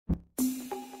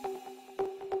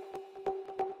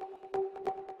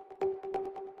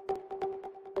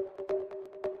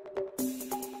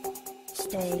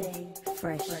Stay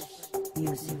fresh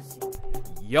music.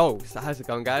 Yo, so how's it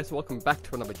going, guys? Welcome back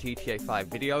to another GTA 5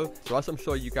 video. So as I'm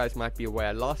sure you guys might be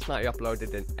aware, last night I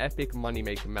uploaded an epic money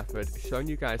making method showing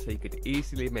you guys how you could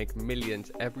easily make millions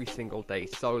every single day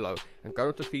solo. And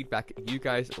going off the feedback, you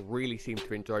guys really seem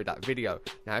to enjoy that video.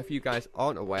 Now if you guys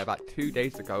aren't aware, about 2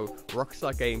 days ago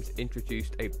Rockstar Games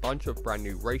introduced a bunch of brand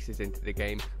new races into the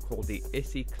game called the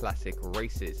Issy Classic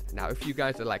Races. Now if you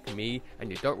guys are like me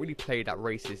and you don't really play that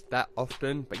races that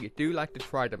often, but you do like to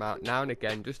try them out now and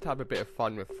again just to have a bit of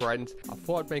fun with friends, I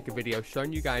thought I'd make a video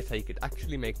showing you guys how you could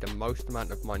actually make the most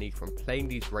amount of money from playing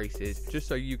these races, just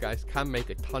so you guys can make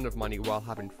a ton of money while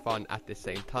having fun at the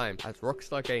same time, as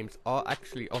Rockstar Games are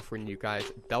actually offering you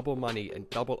guys double money and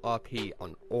double RP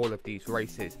on all of these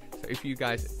races. So if you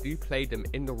guys do play them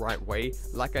in the right way,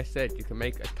 like I said, you can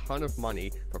make a ton of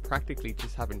money for practically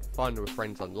just having fun with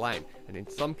friends online, and in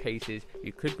some cases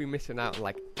you could be missing out on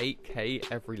like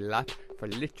 8k every lap for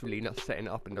literally not setting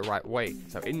it up in the right way.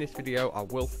 So in this video I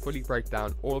will fully break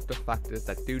down all of the factors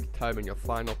that do determine your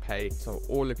final pay, so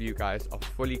all of you guys are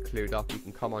fully clued up. You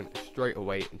can come on straight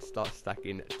away and start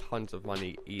stacking tons of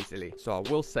money easily. So I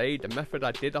will say the method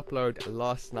I did upload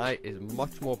last night is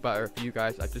much more better if you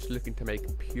guys are just looking to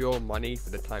make pure money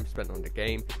for the time spent on the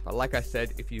game. But like I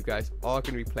said, if you guys are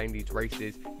going to be playing these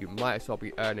races, you might as well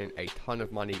be earning a ton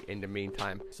of money in the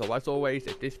meantime. So as always,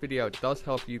 if this video does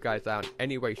help you guys out in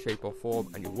any way, shape or form,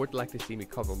 and you would like to see me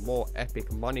cover more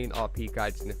epic money and RP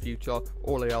guides in the future,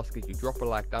 all I ask is you drop a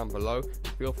like down below and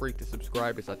feel free to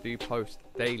subscribe, as I do post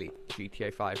daily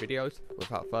GTA 5 videos.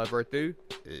 Without further ado,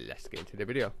 let's get into the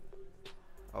video.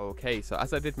 Okay, so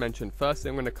as I did mention, firstly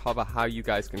I'm going to cover how you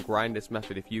guys can grind this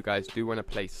method if you guys do want to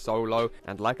play solo,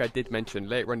 and like I did mention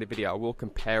later in the video, I will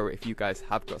compare it if you guys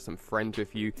have got some friends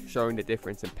with you, showing the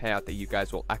difference in payout that you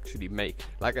guys will actually make.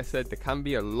 Like I said, there can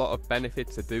be a lot of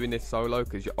benefits to doing this solo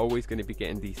because you're always going to be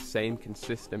getting the same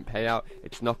consistent payout.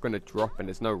 It's not going to drop and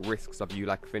there's no risks of you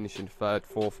like finishing third,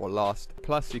 fourth or last.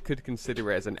 Plus you could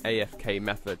consider it as an AFK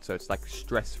method, so it's like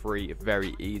stress free,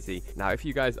 very easy. Now if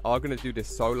you guys are going to do this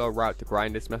solo route to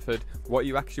grind this method, what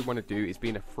you actually want to do is be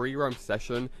in a free roam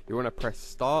session. You want to press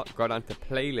start, go down to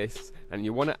playlists, and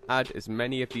you want to add as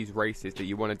many of these races that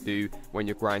you want to do when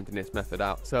you're grinding this method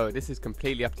out. So this is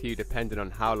completely up to you depending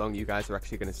on how long you guys are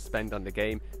actually going to spend on the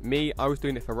game. Me, I was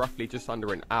doing it for roughly just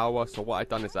under an hour, so what I've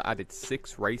done is I added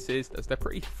 6 races, as they're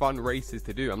pretty fun races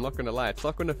to do. I'm not going to lie, it's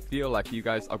not going to feel like you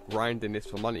guys are grinding this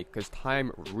for money because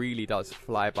time really does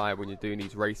fly by when you're doing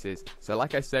these races. So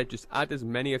like I said, just add as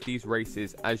many of these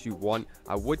races as you want.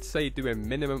 I would say do a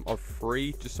minimum of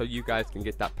 3 just so you guys can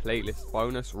get that playlist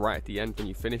bonus right at the end when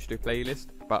you finish the playlist.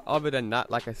 But other than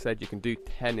that, like I said, you can do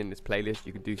 10 in this playlist,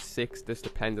 you can do 6, just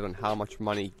depending on how much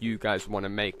money you guys want to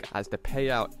make, as the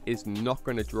payout is not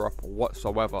going to drop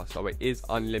whatsoever, so it is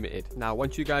unlimited. Now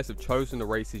once you guys have chosen the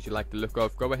races you like the look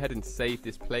of, go ahead and save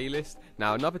this playlist.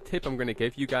 Now another tip I'm going to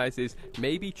give you guys is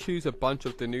maybe choose a bunch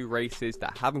of the new races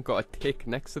that haven't got a tick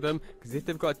next to them, because if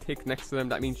they've got a tick next to them,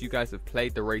 that means you guys have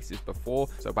played the races before.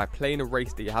 So by playing a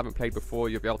race that you haven't played before,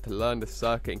 you'll be able to learn the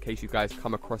circuit in case you guys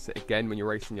come across it again when you're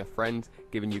racing your friends,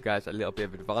 giving you guys a little bit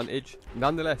of advantage.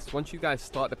 Nonetheless, once you guys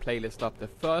start the playlist up, the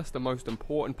first and most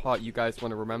important part you guys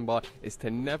want to remember is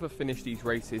to never finish these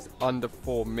races under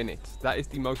 4 minutes. That is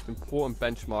the most important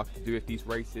benchmark to do with these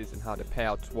races and how the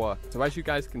payouts work. So as you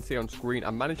guys can see on screen,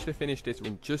 I managed to finish this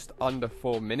in just under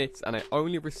 4 minutes and I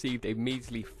only received a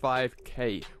measly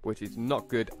 5k, which is not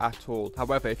good at all.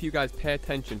 However, if you guys pay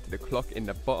attention to the clock in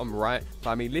the bottom right,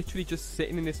 by me literally just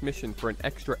sitting in this mission for an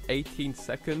extra 18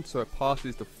 seconds so it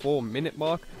passes the 4-minute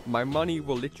mark, my money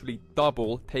will literally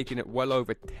double, taking it well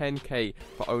over 10k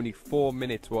for only 4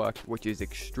 minutes work, which is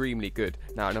extremely good.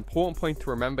 Now an important point to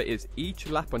remember is each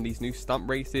lap on these new stunt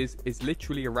races is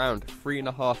literally around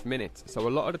 3.5 minutes, so a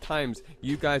lot of the times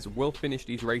you guys will finish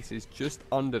these races just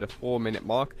under the 4-minute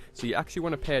mark. So you actually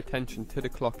want to pay attention to the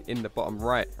clock in the bottom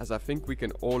right, as I think we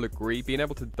can all agree being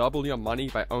able to double your money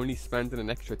by only spending an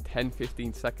extra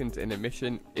 10-15 seconds in a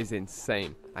mission is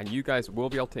insane. And you guys will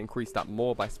be able to increase that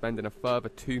more by spending a further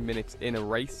 2 minutes in a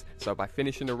race. So by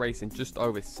finishing the race in just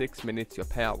over 6 minutes, your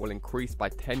payout will increase by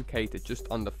 10k to just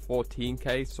under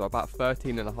 14k, so about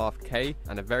 13.5k,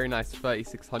 and a very nice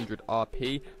 3600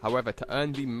 RP. However, to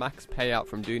earn the max payout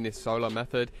from doing this solo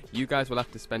method, you guys will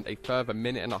have to spend a further 1.5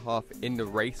 minutes in the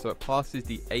race, so it passes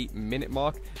the 8-minute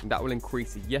mark, and that will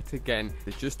increase yet again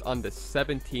to just under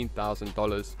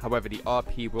 $17,000. However, the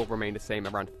RP will remain the same,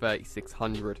 around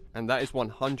 3600, and that is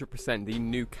 100 100% the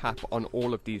new cap on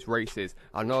all of these races.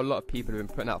 I know a lot of people have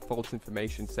been putting out false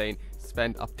information saying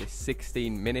spend up to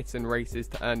 16 minutes in races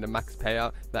to earn the max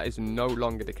payout. That is no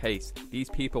longer the case. These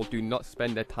people do not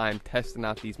spend their time testing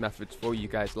out these methods for you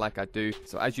guys like I do.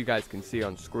 So as you guys can see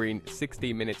on screen,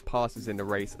 16 minutes passes in the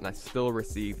race and I still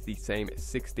receive the same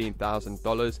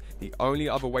 $16,000. The only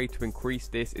other way to increase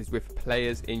this is with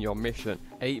players in your mission.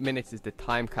 8 minutes is the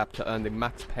time cap to earn the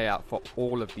max payout for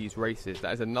all of these races.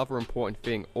 That is another important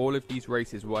thing. All of these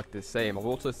races work the same. I've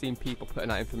also seen people putting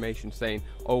out information saying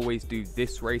always do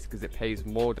this race because it pays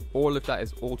more. All of that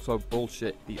is also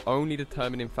bullshit. The only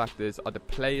determining factors are the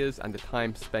players and the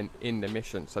time spent in the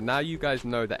mission. So now you guys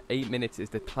know that 8 minutes is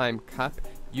the time cap.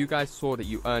 You guys saw that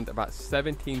you earned about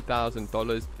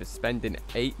 $17,000 for spending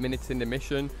 8 minutes in the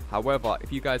mission. However, if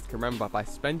you guys can remember, by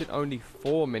spending only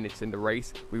 4 minutes in the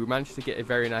race, we managed to get a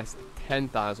very nice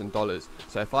 $10,000.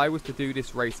 So if I was to do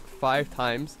this race 5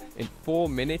 times in 4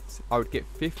 minutes, I would get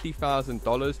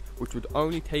 $50,000, which would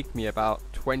only take me about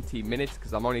 20 minutes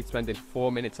because I'm only spending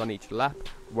 4 minutes on each lap.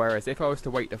 Whereas if I was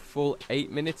to wait the full 8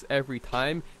 minutes every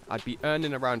time, I'd be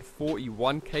earning around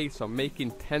 41k, so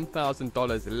making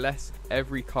 $10,000 less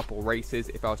every couple races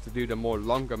if I was to do the more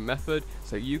longer method.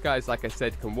 So you guys, like I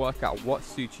said, can work out what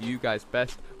suits you guys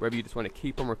best, whether you just want to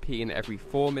keep on repeating every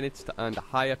 4 minutes to earn the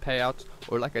higher payouts,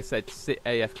 or like I said, sit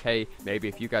AFK. Maybe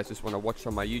if you guys just want to watch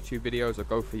some of my YouTube videos or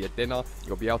go for your dinner,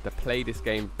 you'll be able to play this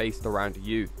game based around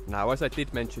you. Now, as I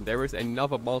did mention, there is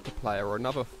another multiplier or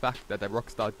another factor that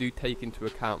Rockstar do take into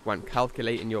account when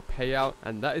calculating your payout,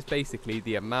 and that is basically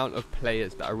the amount of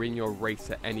players that are in your race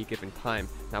at any given time.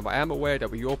 Now, I am aware that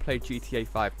we all play GTA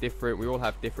 5 different, we all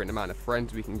have different amount of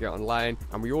friends we can get online,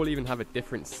 and we all even have a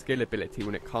different skill ability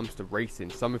when it comes to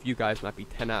racing. Some of you guys might be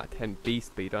 10 out of 10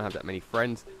 beasts, but you don't have that many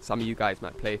friends. Some of you guys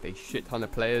might play with a shit ton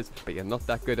of players, but you're not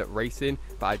that good at racing.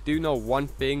 But I do know one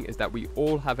thing is that we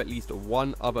all have at least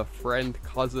one other friend,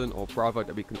 cousin, or brother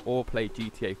that we can all play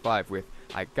GTA 5 with.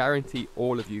 I guarantee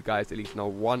all of you guys at least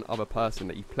know one other person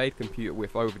that you've played computer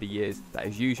with over the years that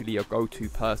is usually your go-to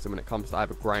person when it comes to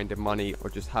either grinding money or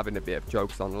just having a bit of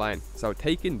jokes online. So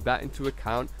taking that into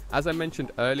account, as I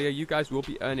mentioned earlier, you guys will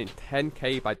be earning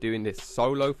 10k by doing this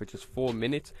solo for just 4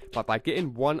 minutes, but by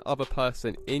getting one other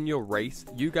person in your race,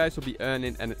 you guys will be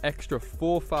earning an extra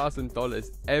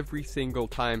 $4,000 every single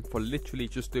time for literally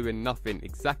just doing nothing,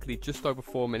 exactly just over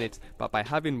 4 minutes. But by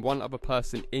having one other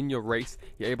person in your race,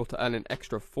 you're able to earn an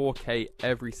extra 4k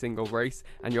every single race.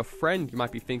 And your friend, you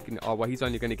might be thinking, oh well, he's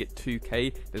only going to get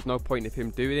 2k, there's no point of him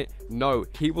doing it. No,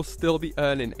 he will still be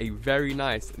earning a very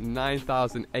nice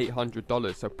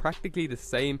 $9,800, so practically the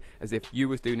same as if you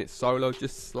was doing it solo,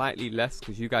 just slightly less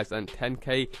because you guys earn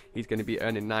 10k, he's going to be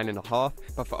earning 9.5.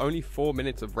 But for only 4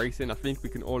 minutes of racing, I think we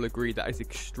can all agree that is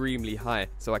extremely high.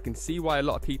 So I can see why a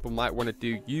lot of people might want to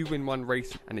do you win one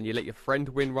race and then you let your friend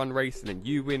win one race and then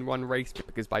you win one race,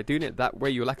 because by doing it that way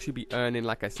you'll actually be earning,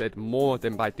 like I said, more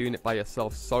than by doing it by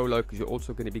yourself solo, because you're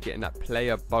also going to be getting that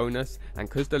player bonus. And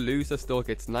because the loser still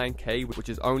gets 9k, which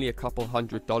is only a couple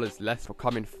 $100 less for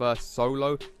coming first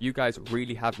solo, you guys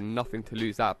really have nothing to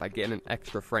lose out by getting an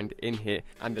extra friend in here.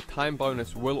 And the time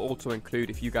bonus will also include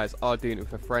if you guys are doing it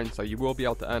with a friend, so you will be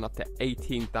able to earn up to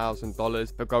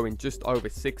 $18,000 for going just over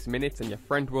 6 minutes, and your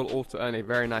friend will also earn a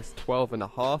very nice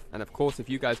 12.5. And of course, if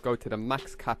you guys go to the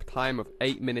max cap time of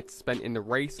 8 minutes spent in the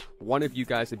race, one of you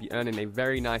guys will be earning a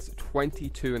very nice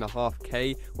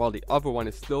 22.5k, while the other one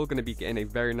is still going to be getting a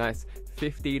very nice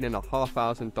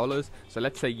 $15,500. So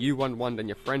let's say you won one, then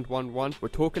your friend won one. We're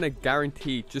talking a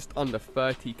guaranteed just under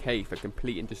 30k for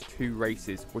completing just 2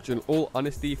 races, which in all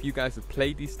honesty, if you guys have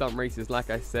played these stunt races, like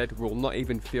I said, will not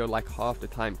even feel like half the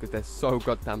time because they're so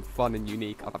goddamn fun and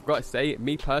unique. I've got to say,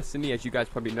 me personally, as you guys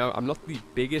probably know, I'm not the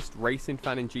biggest racing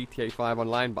fan in GTA 5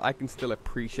 Online, but I can still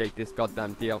appreciate this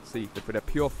goddamn DLC for the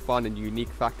pure fun and unique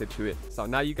factor to it. So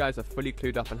now you guys are fully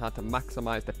clued up on how to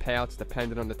maximize the payouts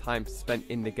depending on the time spent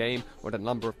in the game or the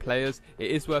number of players.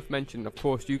 It is worth mentioning, of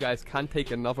course, you guys can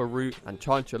take another route and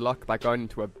chance your luck by going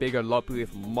into a bigger lobby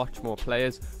with much more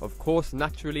players. Of course,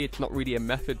 naturally, it's not really a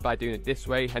method by doing it this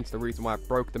way, hence the reason why I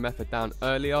broke the method down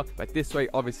earlier. But this way,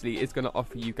 obviously, is going to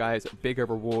offer you guys bigger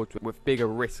rewards with bigger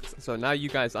risks. So now you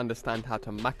guys understand how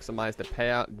to maximize the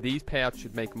payout. These payouts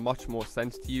should make much more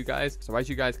sense to you guys. So as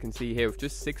you guys can see here, with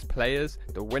just 6 players,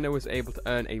 the winner was able to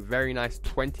earn a very nice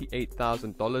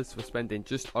 $28,000 for spending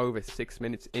just over 6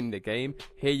 minutes in the game. game.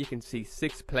 Here you can see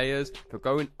 6 players. For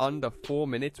going under 4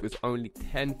 minutes was only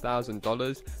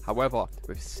 $10,000. However,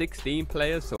 with 16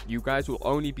 players, so you guys will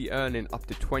only be earning up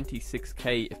to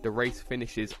 26k if the race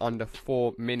finishes under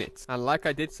 4 minutes. And like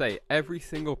I did say, every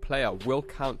single player will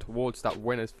count towards that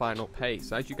winner's final pay.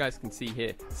 So as you guys can see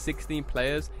here, 16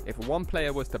 players. If one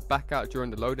player was to back out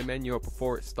during the loading menu or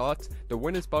before it starts, the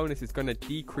winner's bonus is going to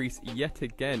decrease yet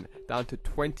again down to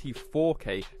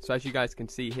 24k. So as you guys can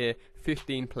see here,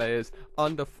 15 players,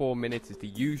 under 4 minutes is the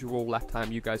usual lap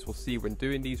time you guys will see when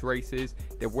doing these races.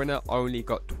 The winner only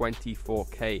got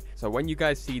 24k. So when you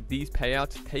guys see these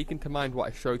payouts, take into mind what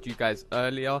I showed you guys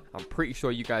earlier. I'm pretty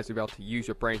sure you guys will be able to use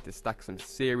your brain to stack some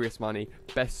serious money,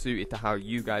 best suited to how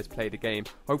you guys play the game.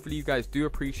 Hopefully you guys do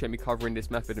appreciate me covering this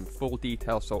method in full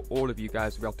detail, so all of you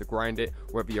guys will be able to grind it,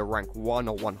 whether you're rank 1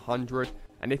 or 100.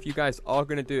 And if you guys are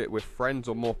going to do it with friends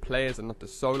or more players and not the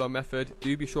solo method,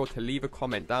 do be sure to leave a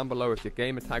comment down below with your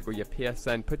gamer tag or your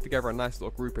PSN. Put together a nice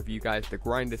little group of you guys to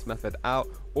grind this method out,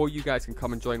 or you guys can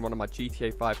come and join one of my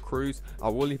GTA 5 crews. I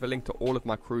will leave a link to all of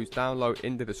my crews down low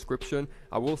in the description.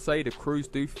 I will say the crews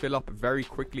do fill up very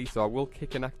quickly, so I will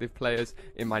kick inactive players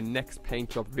in my next paint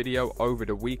job video over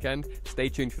the weekend. Stay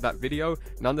tuned for that video.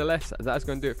 Nonetheless, that's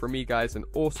going to do it for me, guys. An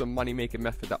awesome money making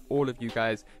method that all of you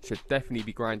guys should definitely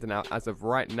be grinding out as of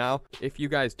right now. If you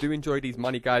guys do enjoy these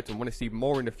money guides and want to see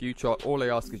more in the future, all I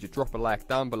ask is you drop a like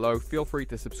down below. Feel free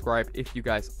to subscribe if you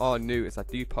guys are new, as I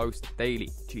do post daily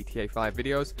GTA 5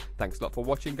 videos. Thanks a lot for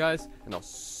watching, guys, and I'll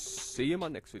see you in my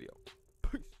next video.